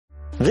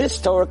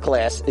This Torah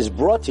class is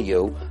brought to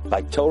you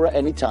by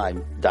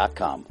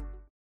TorahAnytime.com.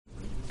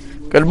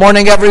 Good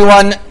morning,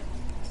 everyone.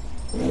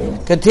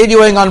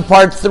 Continuing on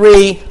part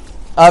 3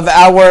 of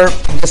our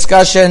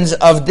discussions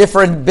of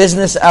different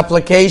business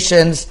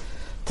applications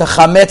to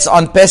Chametz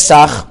on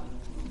Pesach.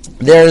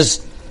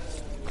 There's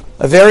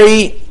a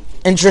very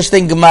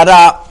interesting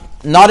Gemara,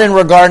 not in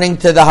regarding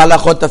to the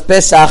halachot of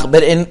Pesach,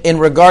 but in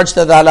regards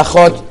to the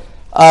halachot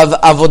of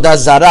Avodah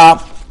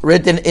Zarah,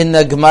 written in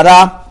the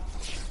Gemara,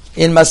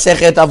 in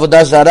Masechet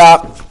Avodah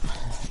Zarah,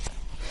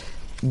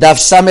 Daf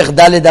Samech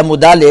Daled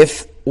Amud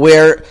Aleph,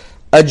 where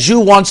a Jew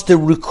wants to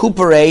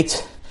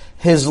recuperate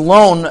his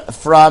loan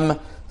from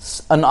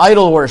an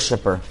idol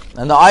worshiper.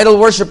 And the idol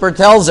worshiper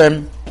tells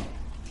him,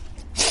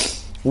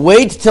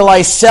 wait till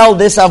I sell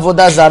this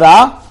Avodah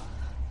Zarah,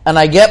 and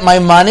I get my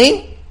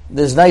money,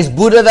 this nice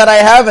Buddha that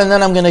I have, and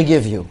then I'm going to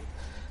give you.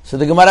 So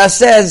the Gemara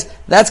says,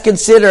 that's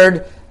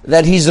considered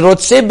that he's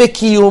Rotze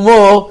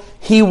B'kiyumo,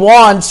 he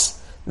wants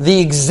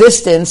the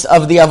existence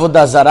of the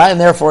Avodah Zarah, and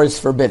therefore it's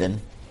forbidden.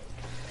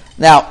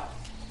 Now,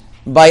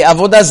 by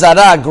Avodah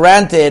Zarah,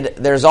 granted,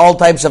 there's all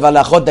types of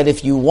halachot that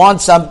if you want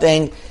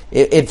something,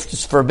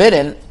 it's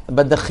forbidden,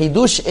 but the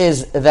chidush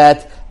is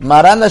that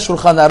Maran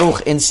HaShulchan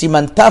Aruch in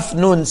Siman Taf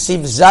Nun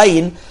Siv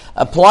Zayin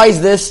applies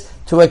this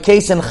to a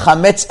case in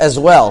Chametz as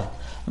well.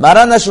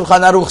 Maran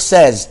HaShulchan Aruch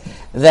says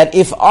that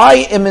if I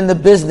am in the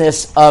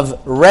business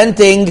of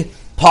renting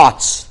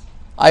pots,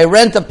 I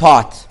rent a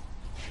pot,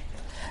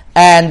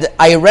 and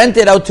I rent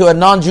it out to a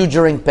non-Jew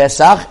during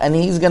Pesach, and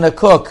he's going to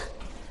cook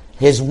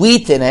his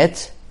wheat in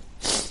it.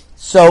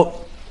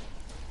 So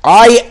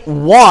I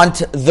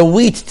want the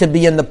wheat to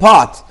be in the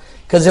pot.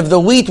 Because if the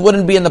wheat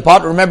wouldn't be in the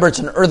pot, remember it's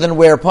an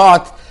earthenware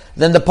pot,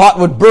 then the pot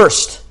would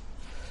burst.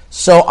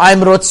 So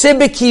I'm Rotze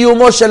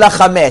B'kiyumo shel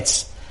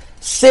HaChametz.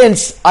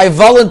 Since I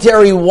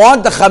voluntarily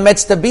want the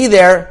Chametz to be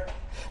there,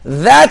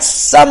 that's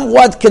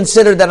somewhat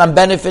considered that I'm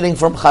benefiting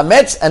from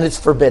Chametz, and it's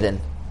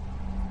forbidden.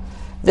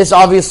 This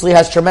obviously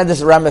has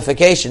tremendous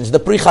ramifications. The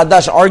Pri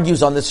Chadash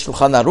argues on this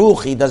Shulchan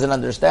Aruch. He doesn't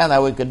understand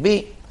how it could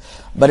be.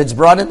 But it's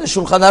brought in the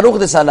Shulchan Aruch,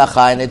 this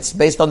halacha, and it's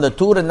based on the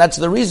Tur, and that's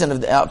the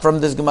reason from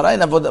this Gemara in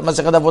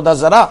Masechet Avodah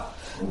Zarah.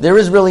 There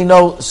is really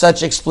no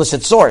such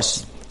explicit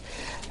source.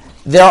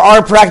 There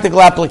are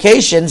practical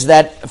applications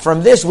that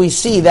from this we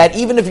see that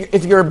even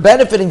if you're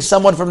benefiting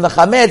someone from the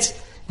Chametz,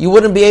 you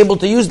wouldn't be able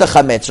to use the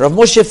Chametz. Rav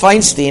Moshe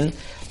Feinstein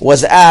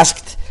was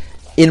asked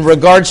in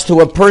regards to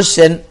a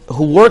person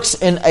who works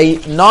in a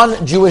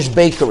non-Jewish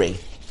bakery.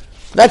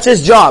 That's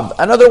his job,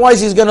 and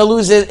otherwise he's going to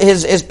lose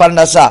his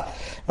parnasah.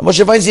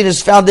 Moshe Feinstein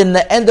is found in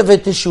the end of a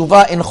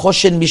teshuvah in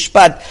Choshen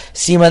Mishpat,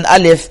 Siman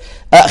Aleph,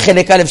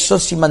 Chelek Aleph, so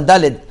Siman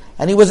Daled.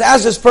 And he was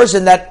asked this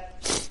person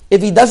that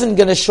if he's not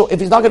going to show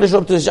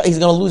up to his job, he's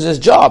going to lose his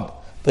job.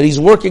 But he's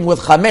working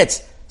with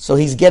Chametz, so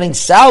he's getting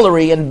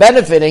salary and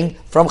benefiting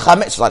from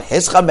Chametz. It's not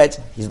his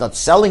Chametz. He's not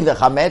selling the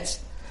Chametz.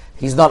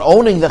 He's not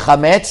owning the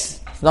Chametz.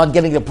 He's not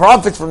getting the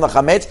profits from the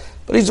Chametz,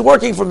 but he's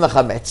working from the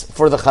Chametz,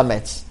 for the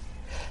Chametz.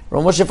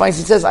 Rav Moshe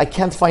Feinstein says, I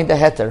can't find the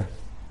heter.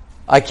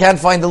 I can't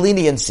find the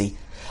leniency.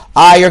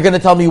 You're going to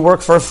tell me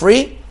work for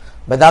free?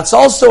 But that's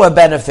also a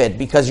benefit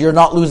because you're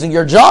not losing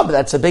your job.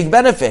 That's a big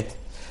benefit.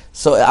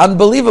 So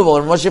unbelievable.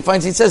 And Moshe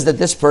Feinstein says that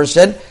this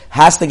person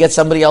has to get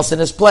somebody else in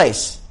his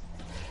place.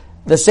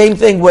 The same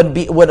thing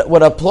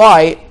would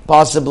apply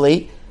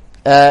possibly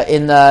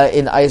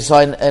I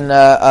saw in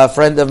a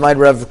friend of mine,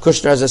 Rav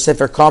Kushner, has a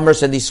Sefer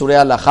Commerce and the Surei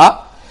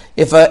Halacha.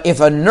 If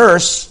a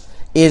nurse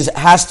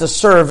has to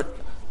serve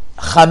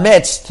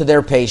chametz to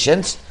their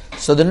patients,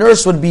 so the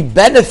nurse would be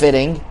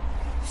benefiting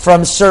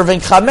from serving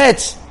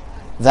chametz.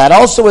 That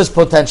also is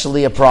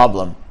potentially a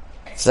problem.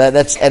 So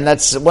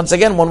that's once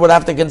again, one would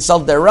have to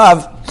consult their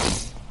Rav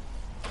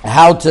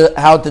how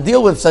to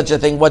deal with such a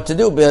thing, what to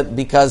do,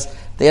 because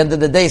at the end of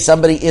the day,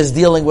 somebody is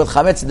dealing with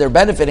chametz and they're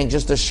benefiting,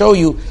 just to show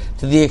you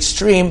to the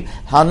extreme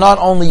how not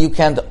only you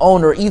can't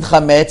own or eat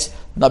chametz,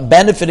 not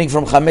benefiting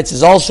from chametz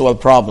is also a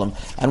problem.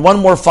 And one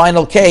more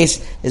final case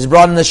is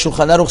brought in the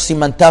Shulchan Aruch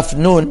Siman Taf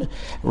Nun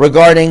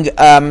regarding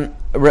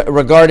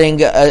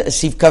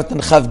Sif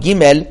Kaftan Chav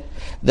Gimel.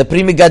 The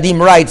Pri Megadim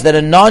writes that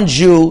a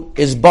non-Jew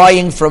is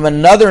buying from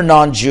another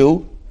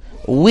non-Jew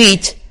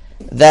wheat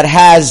that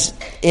has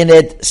in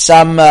it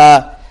some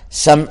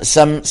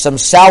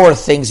sour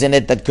things in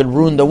it that could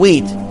ruin the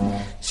wheat.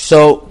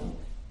 So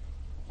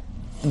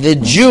the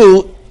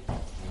Jew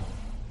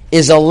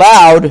is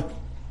allowed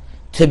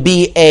to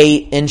be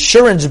a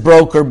insurance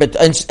broker, but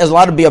is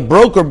allowed to be a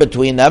broker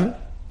between them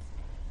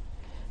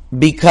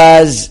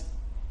because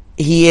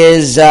he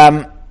is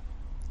the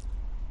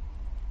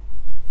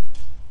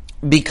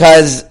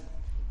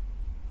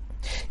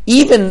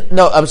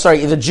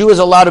Jew is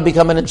allowed to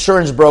become an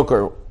insurance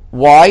broker.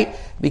 Why?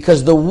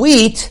 Because the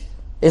wheat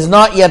is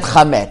not yet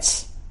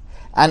chametz.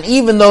 And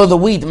even though the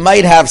wheat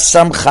might have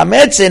some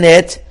chametz in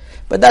it,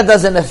 but that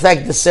doesn't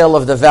affect the sale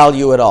of the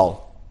value at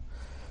all.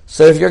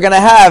 So if you're going to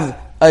have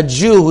a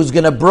Jew who's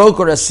going to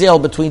broker a sale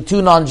between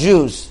two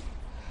non-Jews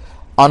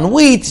on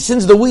wheat,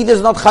 since the wheat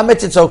is not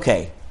chametz, it's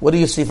okay. What do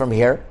you see from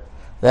here?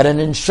 That an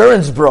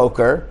insurance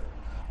broker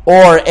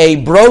or a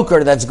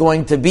broker that's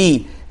going to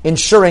be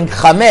insuring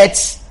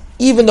chametz,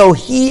 even though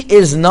he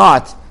is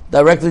not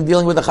directly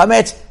dealing with the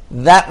chametz,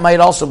 that might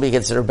also be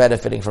considered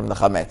benefiting from the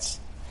chametz.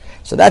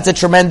 So that's a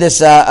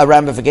tremendous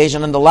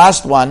ramification. And the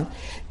last one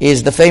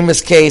is the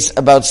famous case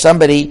about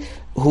somebody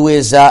who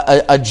is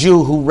a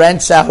Jew who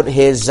rents out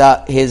his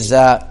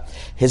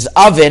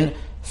oven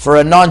for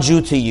a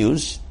non-Jew to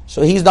use.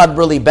 So he's not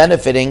really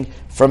benefiting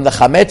from the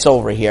chametz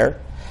over here.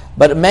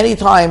 But many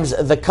times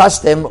the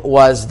custom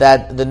was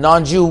that the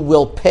non-Jew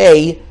will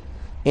pay,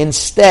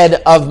 instead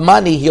of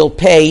money, he'll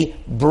pay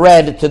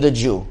bread to the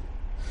Jew.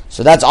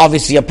 So that's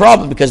obviously a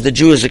problem because the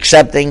Jew is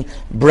accepting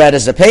bread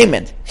as a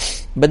payment.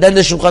 But then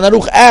the Shulchan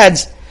Aruch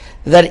adds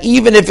that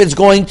even if it's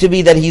going to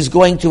be that he's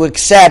going to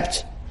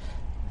accept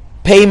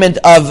payment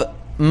of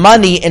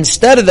money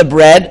instead of the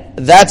bread,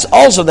 that's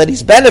also that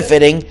he's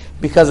benefiting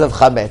because of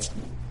chametz.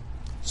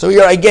 So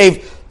here I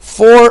gave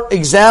 4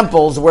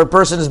 examples where a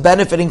person is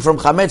benefiting from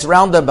chametz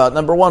roundabout.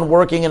 Number 1,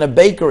 working in a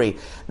bakery.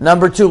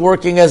 Number 2,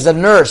 working as a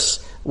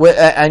nurse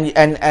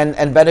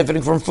and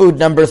benefiting from food.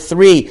 Number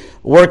 3,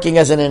 working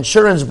as an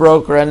insurance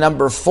broker. And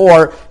number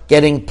 4,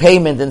 getting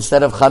payment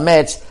instead of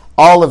chametz.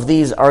 All of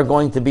these are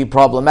going to be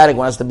problematic.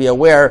 One has to be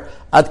aware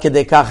ad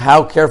kedei kach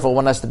how careful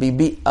one has to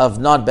be of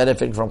not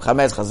benefiting from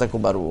chametz. Chazak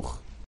u'baruch.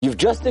 You've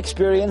just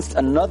experienced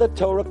another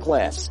Torah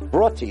class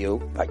brought to you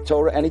by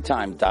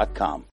TorahAnytime.com.